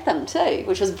their anthem too,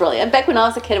 which was brilliant. Back when I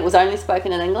was a kid, it was only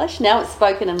spoken in English. Now it's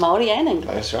spoken in Māori and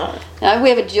English. That's right. We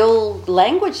have a dual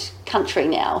language country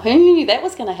now. Who knew that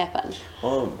was going to happen?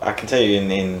 Well, I can tell you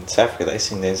in South Africa, they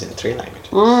sing theirs in 3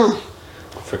 languages.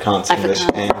 Afrikaans, English,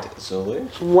 and Zulu.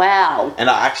 Wow.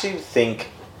 And I actually think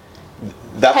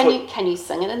that's Can you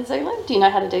sing it in Zulu? Do you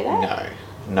know how to do that?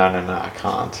 No, I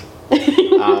can't.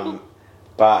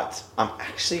 But I'm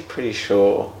actually pretty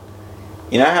sure.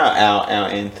 You know how our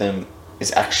anthem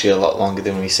is actually a lot longer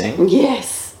than we sing?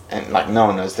 Yes. And like no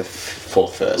one knows the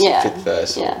 4th verse, 5th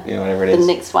verse, whatever it is.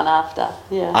 The next one after,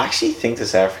 I actually think the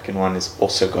South African one has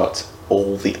also got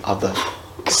all the other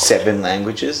 7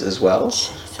 languages as well.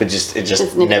 Jesus. But it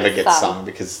just never gets sung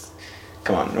because,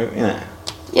 come on,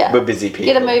 we're busy people.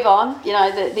 Get a move on.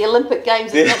 The Olympic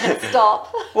Games is not going to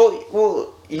stop.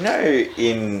 Well,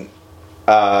 in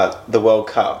the World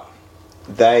Cup,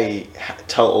 they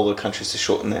tell all the countries to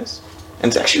shorten this, and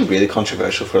it's actually really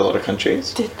controversial for a lot of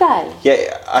countries. Did they?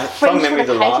 Yeah, from memory,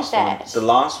 the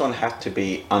last one had to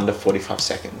be under 45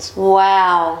 seconds.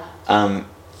 Wow.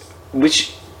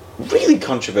 Which really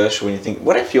controversial when you think.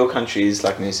 What if your country is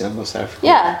like New Zealand or South Africa?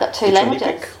 Yeah, got 2 languages.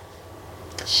 One do you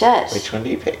pick? Shit. Which one do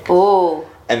you pick? Oh.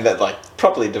 And that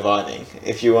properly dividing.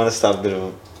 If you want to start a bit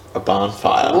of a barn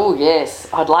fire. Oh yes,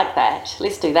 I'd like that.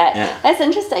 Let's do that. Yeah. That's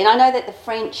interesting. I know that the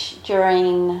French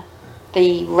during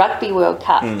the Rugby World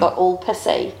Cup got all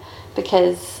pissy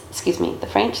because, the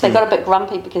French, they got a bit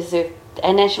grumpy because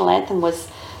our national anthem was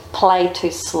played too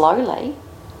slowly,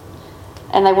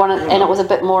 and they wanted, and it was a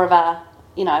bit more of a,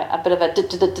 a bit of a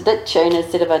tune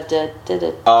instead of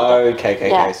a. Oh,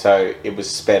 okay. So it was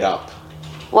sped up.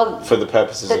 Well, for the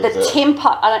purposes of the tempo.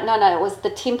 I don't know. It was the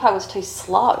tempo was too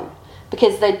slow.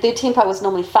 Because their tempo was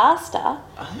normally faster,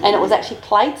 and it was actually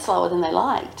played slower than they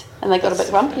liked, and they got a bit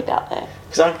grumpy about that.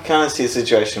 Because I kind of see a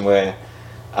situation where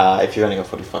if you've only got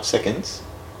 45 seconds,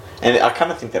 and I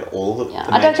kind of think that all the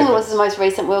I don't think it was the most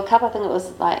recent World Cup. I think it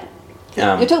was like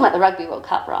you're talking about the Rugby World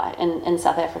Cup, right? In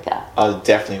South Africa. I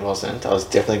definitely wasn't. I was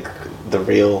definitely the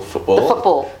real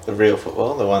football. The real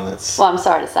football, the one that's. Well, I'm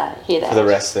sorry to hear that. For the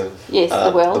rest of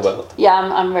the world. Yeah,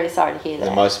 I'm really sorry to hear that.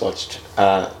 The most watched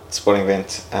sporting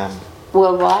event.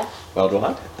 Worldwide.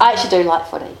 I actually do like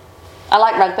footy. I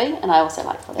like rugby, and I also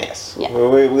like footy. Yes. Yeah.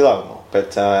 We love them all,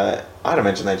 but I'd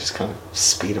imagine they just kind of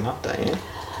speed them up, don't you?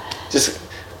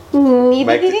 I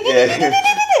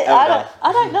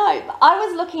don't know. I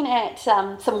was looking at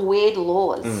some weird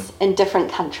laws in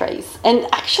different countries, and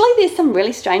actually there's some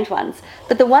really strange ones.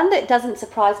 But the one that doesn't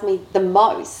surprise me the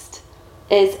most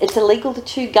is it's illegal to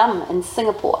chew gum in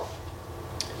Singapore.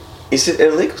 Is it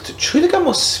illegal to chew the gum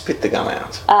or spit the gum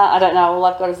out? I don't know. All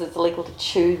I've got is it's illegal to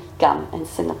chew gum in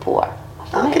Singapore. I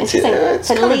find it interesting.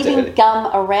 So leaving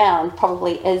gum around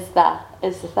probably is the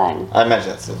thing. I imagine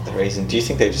that's the reason. Do you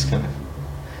think they just kind of...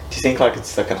 Do you think like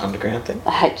it's like an underground thing?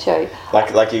 I hate chew.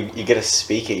 Like you get a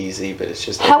speakeasy, but it's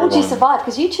just... How would you survive?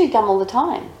 Because you chew gum all the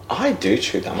time. I do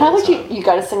chew gum all all the time. How would you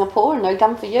go to Singapore and no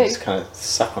gum for you? I just kind of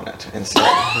suck on it instead.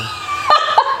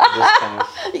 What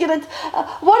are you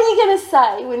going to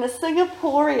say when a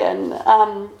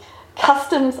Singaporean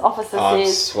customs officer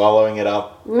says, swallowing it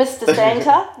up, Mr.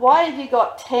 Santa, why have you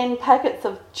got 10 packets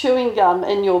of chewing gum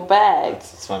in your bag?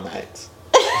 It's my mates.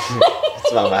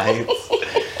 It's my mates.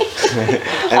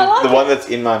 And the one that's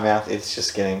in my mouth is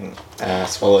just getting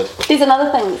swallowed. There's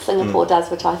another thing that Singapore does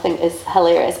which I think is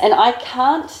hilarious, and I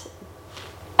can't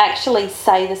actually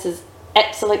say this is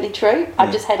absolutely true.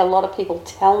 I've just had a lot of people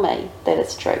tell me that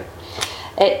it's true.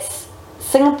 It's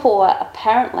Singapore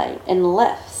apparently in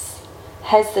lifts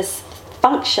has this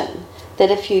function that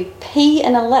if you pee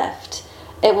in a lift,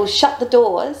 it will shut the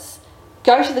doors,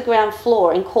 go to the ground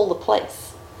floor and call the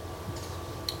police.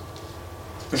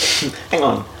 Hang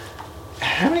on.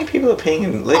 How many people are peeing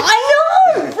in lifts?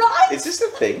 I know, right? Is this a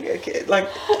thing? Like,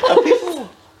 are people...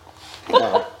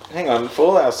 Hang on, for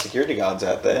all our security guards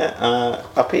out there,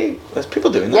 there's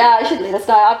people doing that. Yeah, I should let us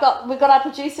know. We've got our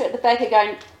producer at the back here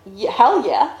going, yeah, hell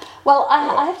yeah. Well,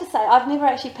 I have to say, I've never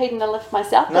actually peed in a lift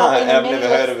myself. No, I've never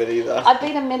heard of it either. I've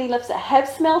been in many lifts that have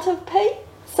smelt of pee,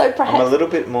 so perhaps... I'm a little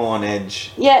bit more on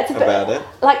edge about it.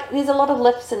 Like, there's a lot of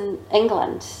lifts in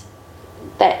England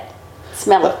that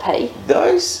smell of pee.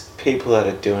 Those people that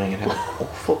are doing it have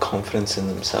awful confidence in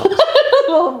themselves.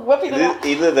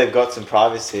 Either they've got some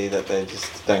privacy that they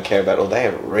just don't care about, or they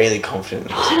are really confident.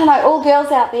 I don't know. All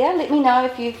girls out there, let me know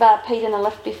if you've peed in a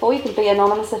lift before. You can be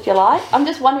anonymous if you like. I'm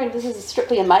just wondering if this is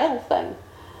strictly a male thing.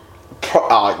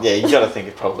 Yeah, you got to think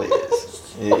it probably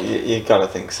is. you got to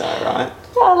think so, right?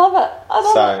 Yeah, I love it.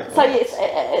 So yes,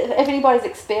 if anybody's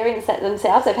experienced that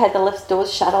themselves, they've had the lift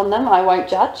doors shut on them, I won't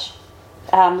judge.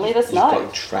 Let us know. You've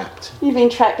been trapped. You've been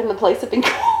trapped and the police have been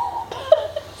called.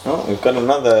 Oh, we've got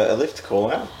another lift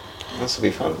call out. This will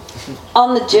be fun.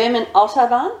 On the German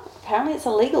Autobahn, apparently it's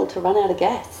illegal to run out of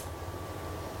gas.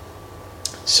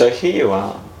 So here you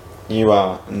are. You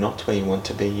are not where you want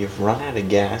to be. You've run out of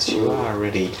gas. You are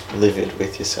already livid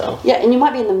with yourself. Yeah, and you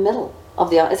might be in the middle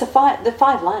of the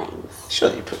 5 lanes.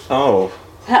 Sure, you put... Oh.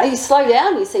 How you slow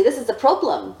down, you see, this is the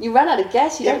problem. You run out of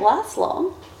gas, you don't last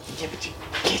long. Yeah, but you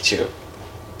get your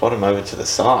bottom over to the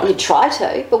side. You try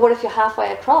to, but what if you're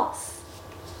halfway across?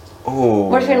 Ooh.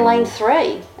 What if you're in lane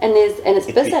 3 and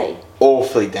it's busy?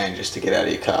 Awfully dangerous to get out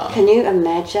of your car. Can you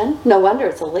imagine? No wonder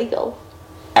it's illegal.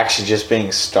 Actually, just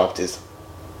being stopped is...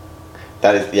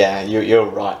 you're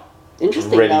right.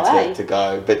 Interesting, ready to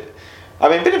go, but I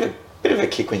mean, bit of a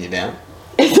kick when you're down.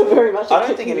 It's very much. I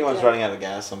don't think anyone's running out of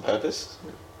gas on purpose,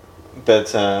 but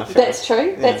that's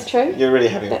true. That's true. You're really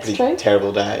having a pretty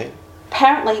terrible day.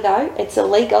 Apparently, though, it's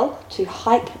illegal to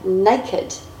hike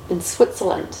naked in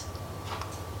Switzerland.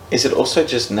 Is it also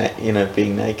just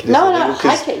being naked? No,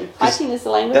 hiking. Hiking is the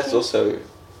language. That's also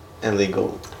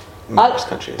illegal in most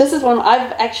countries. This is one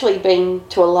I've actually been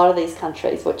to a lot of these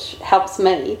countries, which helps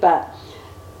me. But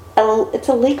it's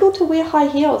illegal to wear high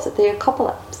heels at the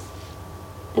Acropolis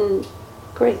in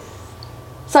Greece.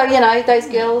 So those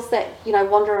girls that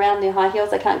wander around in their high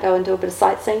heels, they can't go and do a bit of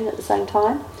sightseeing at the same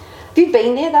time. Have you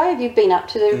been there though? Have you been up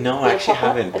to the? No, I actually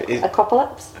haven't.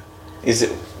 Acropolis. Is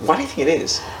it? Why do you think it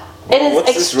is? It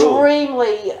is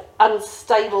extremely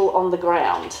unstable on the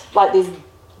ground. Like there's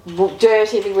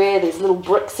dirt everywhere, there's little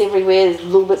bricks everywhere, there's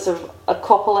little bits of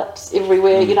Acropolis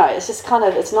everywhere. It's just kind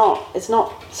of it's not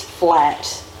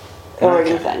flat or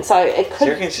anything. So it could. So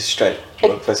you reckon it's just straight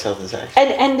workplace health and safety?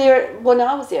 And there, when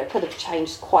I was there, it could have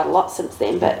changed quite a lot since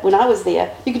then. But when I was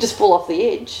there, you could just fall off the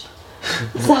edge.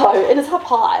 And it's up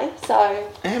high, so...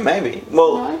 Yeah, maybe.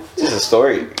 Well, just a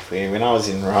story for you. When I was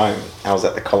in Rome, I was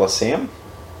at the Colosseum,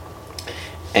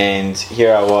 and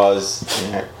here I was,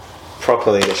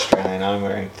 properly Australian. I'm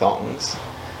wearing thongs,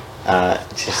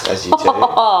 just as you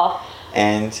do.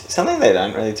 And something they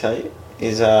don't really tell you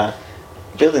is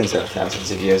buildings that are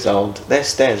thousands of years old, their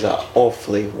stairs are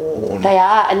awfully worn. They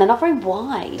are, and they're not very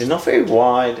wide. They're not very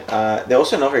wide. They're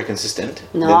also not very consistent.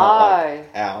 No. They're not like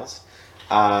ours.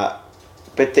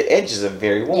 But the edges are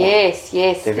very worn. Yes.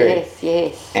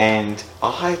 And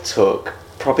I took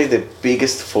probably the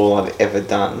biggest fall I've ever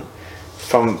done.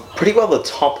 From pretty well the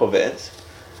top of it,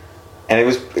 and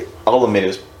I'll admit it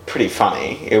was pretty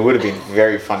funny. It would have been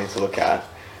very funny to look at.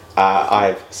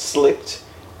 I've slipped,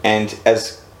 and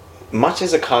as much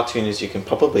as a cartoon as you can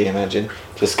probably imagine,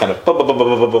 just kind of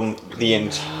boom, the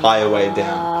entire way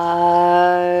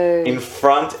down. In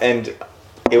front, and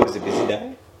it was a busy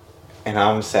day, and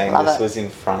I'm saying this was in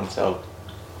front of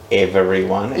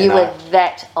everyone. You were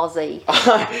that Aussie.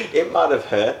 It might have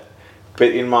hurt, but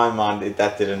in my mind,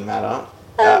 that didn't matter.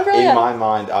 In my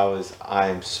mind,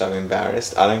 I'm so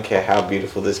embarrassed. I don't care how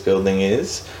beautiful this building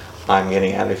is. I'm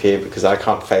getting out of here because I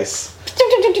can't face...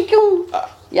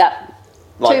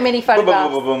 Too many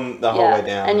photographs. The whole way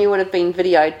down. And you would have been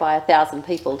videoed by 1,000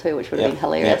 people too, which would have been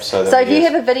hilarious. Yep, so if you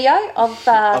have a video of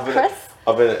Chris...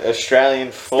 Of an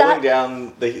Australian falling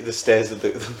down the stairs of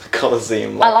the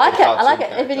Colosseum. I like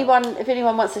it. If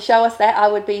anyone wants to show us that, I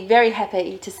would be very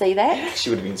happy to see that. It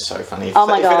actually would have been so funny. If God.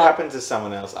 If it happened to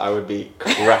someone else, I would be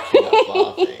cracking up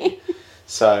laughing.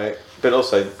 So, but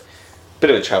also, bit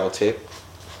of a travel tip.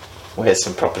 Wear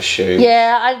some proper shoes.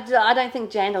 Yeah, I don't think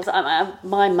jandals...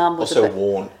 my mum was also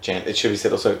worn jandals. It should be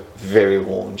said also very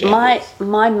worn jandals.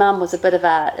 My mum was a bit of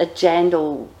a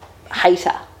jandal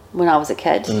hater. When I was a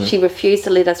kid, she refused to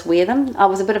let us wear them. I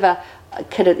was a bit of a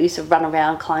kid that used to run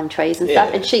around, climb trees and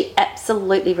stuff, and she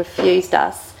absolutely refused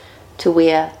us to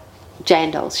wear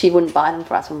jandals. She wouldn't buy them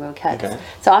for us when we were kids. Okay.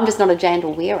 So I'm just not a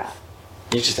jandal wearer.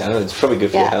 You just don't know. It's probably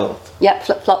good for your health. Yeah,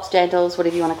 flip-flops, jandals,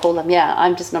 whatever you want to call them. Yeah,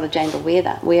 I'm just not a jandal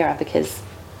wearer because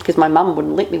my mum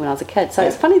wouldn't let me when I was a kid. So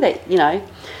it's funny that,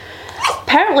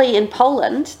 apparently in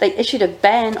Poland, they issued a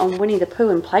ban on Winnie the Pooh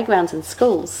in playgrounds and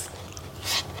schools.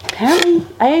 Apparently,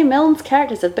 A.A. Milne's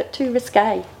character's a bit too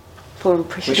risque for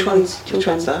impressionable children. Which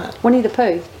one's that? Winnie the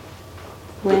Pooh.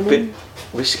 A bit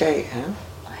risque, huh?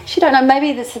 I actually don't know. Maybe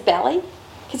it's the belly.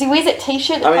 Because he wears that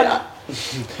t-shirt.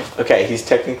 Okay, he's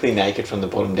technically naked from the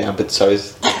bottom down, but so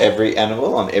is every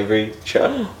animal on every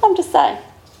show. I'm just saying.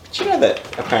 Did you know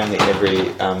that apparently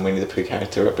every Winnie the Pooh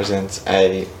character represents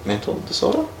a mental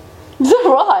disorder? Is that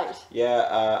right?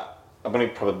 Yeah, I'm going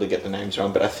to probably get the names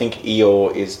wrong, but I think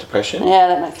Eeyore is depression. Yeah,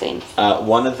 that makes sense.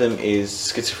 One of them is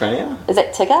schizophrenia. Is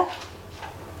that Tigger?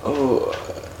 Oh.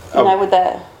 With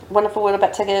the wonderful word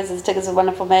about Tiggers is Tiggers are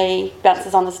wonderful me,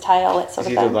 bounces on his tail, that sort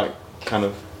of thing. Like kind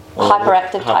of...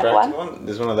 Hyperactive type one.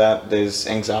 There's one of that. There's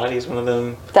anxiety is one of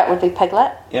them. That would be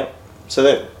Piglet. Yep. So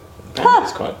that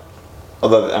is quite...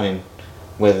 Although, I mean,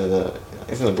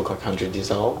 isn't the book like 100 years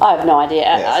old? I have no idea.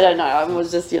 Yeah, I don't know. I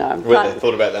was just, Whether they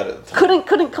thought about that at the time.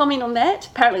 Couldn't comment on that.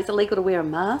 Apparently it's illegal to wear a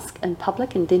mask in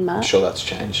public in Denmark. I'm sure that's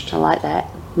changed. I like that.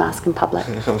 Mask in public.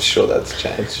 I'm sure that's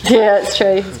changed. Yeah, it's true.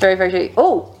 It's very, very true.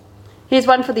 Oh, here's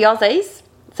one for the Aussies.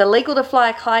 It's illegal to fly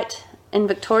a kite in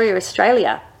Victoria,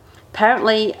 Australia.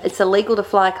 Apparently it's illegal to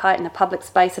fly a kite in a public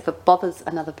space if it bothers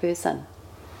another person.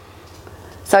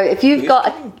 So if you've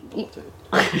got...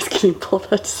 Who's getting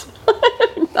bothered? I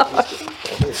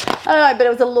don't know, but it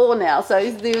was a law now,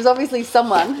 so there was obviously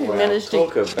someone who managed to...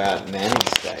 Talk about nanny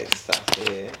state stuff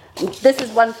here. This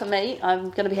is one for me. I'm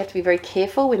going to have to be very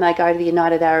careful when I go to the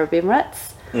United Arab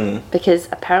Emirates because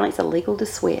apparently it's illegal to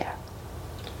swear.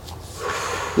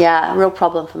 Yeah, a real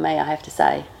problem for me, I have to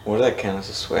say. What do they count as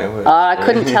a swear word? I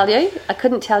couldn't tell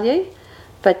you.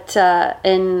 But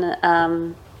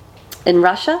in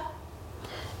Russia,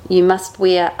 you must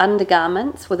wear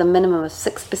undergarments with a minimum of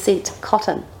 6%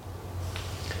 cotton.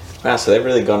 Wow, so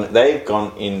they've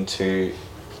gone into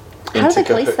how do they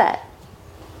police that?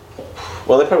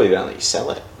 Well, they probably don't let you sell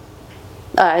it.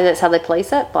 Oh, that's how they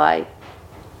police it? By...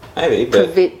 Maybe,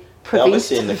 but they're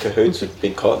obviously in the cahoots with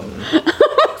Big Cotton.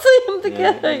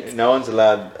 No one's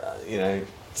allowed,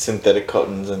 synthetic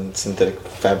cottons and synthetic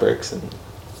fabrics. And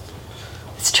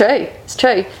It's true.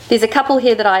 There's a couple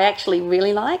here that I actually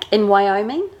really like in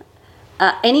Wyoming.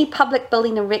 Any public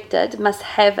building erected must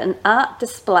have an art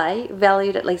display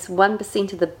valued at least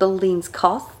 1% of the building's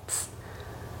costs,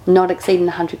 not exceeding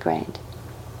 $100,000.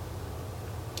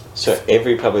 So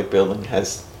every public building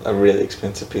has a really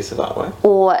expensive piece of artwork?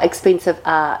 Or expensive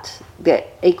art that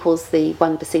equals the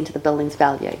 1% of the building's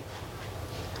value.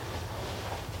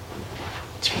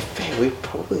 To be fair, we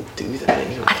probably do that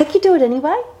anyway. I think you do it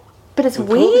anyway, but it's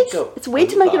weird. It's weird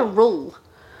to make it a rule.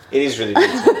 It is really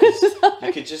weird.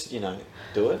 You could just,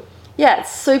 do it. Yeah,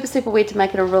 it's super, super weird to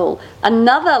make it a rule.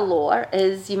 Another law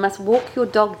is you must walk your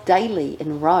dog daily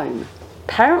in Rome.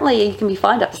 Apparently, you can be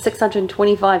fined up to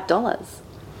 $625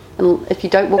 if you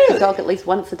don't walk your dog at least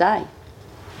once a day.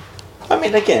 I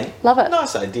mean, again, love it.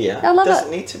 Nice idea. I love it.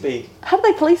 Doesn't need to be. How do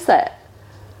they police that?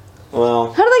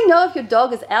 Well, how do they know if your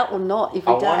dog is out or not every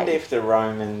day? I wonder if the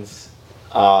Romans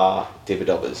are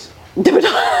dibber-dobbers. Because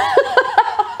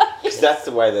that's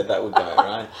the way that would go,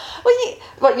 right?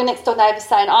 Well, your next door neighbour's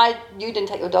saying, you didn't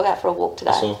take your dog out for a walk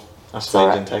today. I saw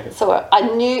you didn't take it. So I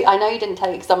know you didn't take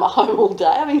it because I'm at home all day.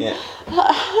 I mean, yeah.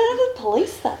 How do the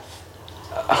police this?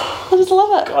 I just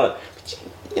love it. Got it.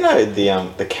 You know,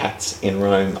 the cats in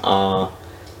Rome are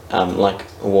like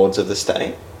wards of the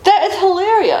state. That is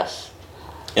hilarious.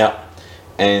 Yeah,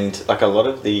 and like a lot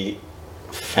of the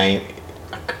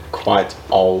quite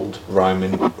old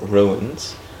Roman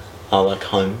ruins are like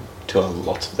home to a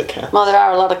lot of the cats. Well, there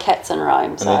are a lot of cats in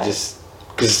Rome, so. And they just,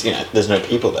 because, you know, there's no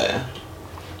people there.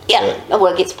 Yeah, so,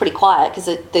 well, it gets pretty quiet because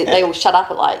they all shut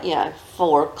up at like,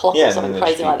 4 o'clock or something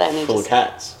crazy like that. And full of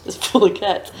cats. Just full of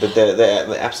cats. But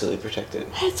they're absolutely protected.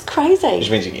 That's crazy. Which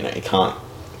means, you can't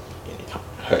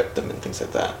hurt them and things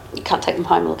like that. You can't take them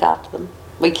home and look after them.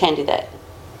 We can do that.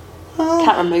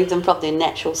 Can't remove them from their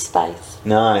natural space.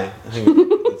 No, I think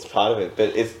it's part of it.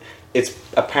 But it's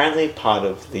apparently part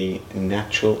of the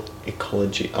natural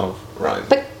ecology of Rome.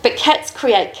 But cats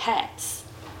create cats.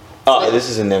 Oh, so this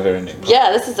is a never-ending problem.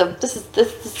 Yeah, this is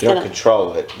if you don't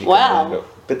control it. Wow.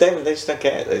 But they just don't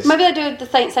care. Maybe they do the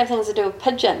same things they do with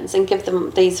pigeons and give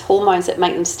them these hormones that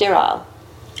make them sterile.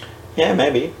 Yeah,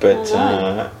 maybe. But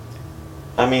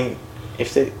I mean,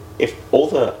 if all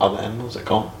the other animals are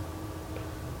gone,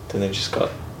 then they've just got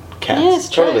cats. Yeah, it's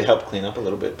true. Probably help clean up a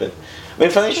little bit. But I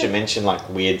mean, funny you should mention like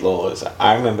weird laws.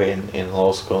 I remember in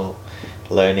law school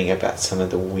learning about some of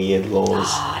the weird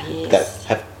laws that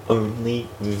have only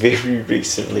very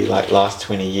recently, like last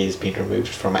 20 years, been removed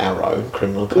from our own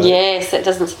criminal code. Yes, that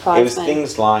doesn't surprise me. It was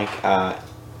things like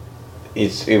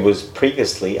it was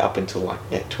previously, up until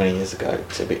like 20 years ago,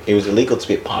 it was illegal to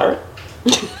be a pirate.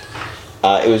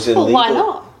 It was illegal. Well, why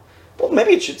not? Well,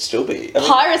 maybe it should still be.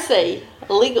 Piracy,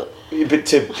 illegal. But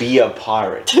to be a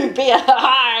pirate. To be a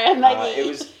maybe. It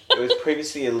was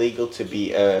previously illegal to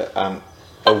be a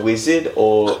wizard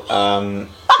or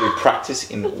to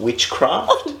practice in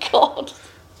witchcraft. Oh God.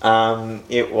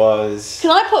 It was.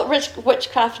 Can I put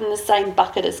witchcraft in the same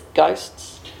bucket as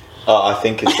ghosts? Oh, I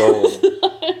think it's all.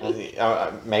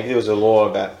 Maybe there was a law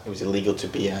about it was illegal to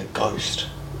be a ghost.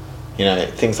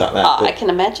 Things like that. I can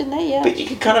imagine that, yeah. But you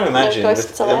can kind of imagine,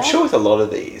 I'm sure with a lot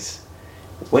of these,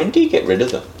 when do you get rid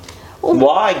of them? Well,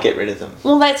 why get rid of them?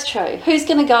 Well, that's true. Who's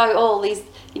going to go, these,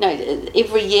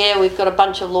 every year we've got a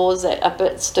bunch of laws that are a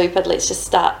bit stupid, let's just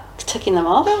start ticking them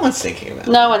off? No one's thinking about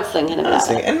it. No one's thinking about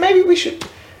it. And maybe we should,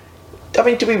 do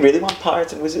we really want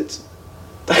pirates and wizards?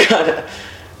 We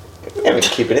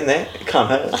keep it in there. It can't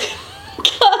hurt.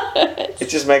 It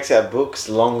just makes our books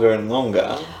longer and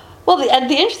longer. Well, the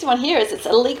interesting one here is it's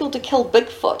illegal to kill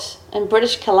Bigfoot in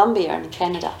British Columbia and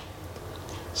Canada.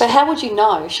 But how would you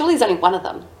know? Surely there's only one of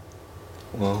them.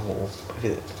 Well,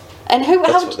 and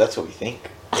that's what we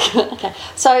think. Okay.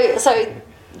 So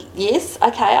yes,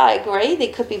 okay, I agree.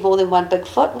 There could be more than one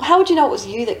Bigfoot. How would you know it was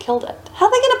you that killed it? How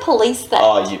are they going to police that?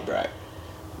 Oh, you broke.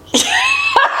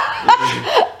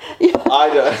 I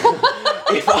don't.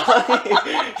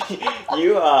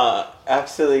 You are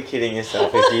absolutely kidding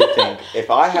yourself if you think if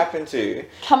I happen to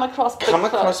come across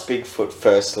Bigfoot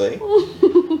firstly,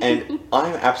 and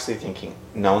I'm absolutely thinking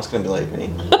no one's going to believe me,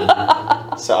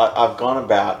 so I've gone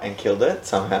about and killed it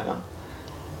somehow.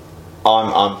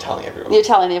 I'm telling everyone. You're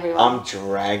telling everyone. I'm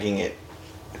dragging it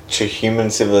to human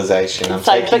civilization. I'm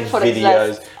so taking Bigfoot videos,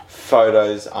 exists.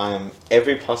 Photos. I'm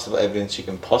every possible evidence you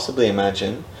can possibly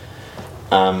imagine.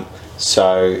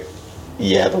 So,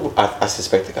 yeah, I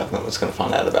suspect the government was going to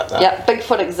find out about that. Yeah,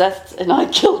 Bigfoot exists and I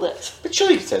killed it. But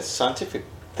surely you could say it's a scientific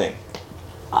thing.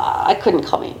 I couldn't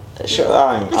comment. Sure,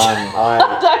 I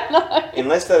don't know.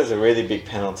 Unless that is a really big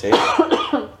penalty,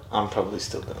 I'm probably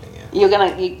still doing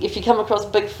it. If you come across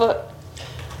Bigfoot?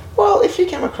 Well, if you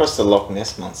came across the Loch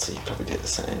Ness Monster, you'd probably do the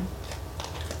same.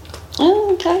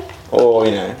 Oh, okay. Or,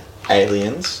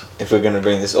 aliens, if we're going to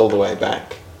bring this all the way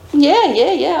back. Yeah,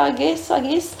 I guess.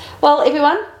 Well,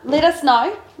 everyone, let us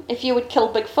know if you would kill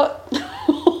Bigfoot.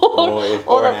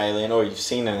 or an alien, or you've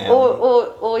seen an alien.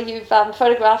 Or you've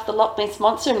photographed the Loch Ness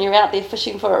Monster and you're out there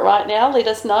fishing for it right now. Let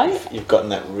us know. You've gotten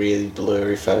that really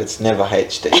blurry photo. It's never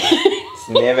HD. It's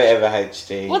never ever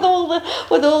HD. With all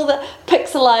the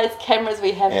pixelized cameras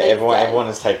we have. Everyone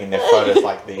is taking their photos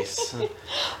like this.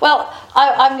 Well,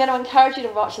 I'm going to encourage you to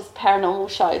watch this paranormal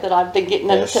show that I've been getting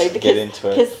into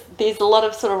because there's a lot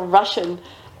of sort of Russian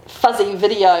fuzzy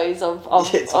videos of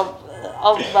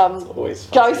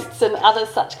ghosts and other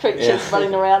such creatures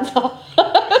running around.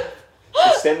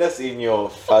 Send us in your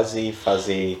fuzzy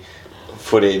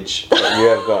footage that you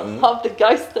have gotten of the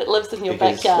ghost that lives in your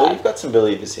backyard. Well, you've got some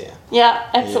believers here. Yeah,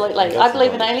 absolutely. I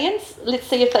believe in aliens. Let's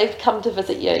see if they've come to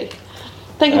visit you.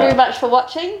 Thank you very much for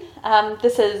watching.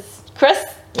 This is Chris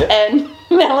and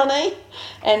Melanie,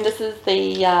 and this is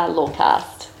the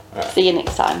Lawcast. Right. See you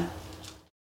next time.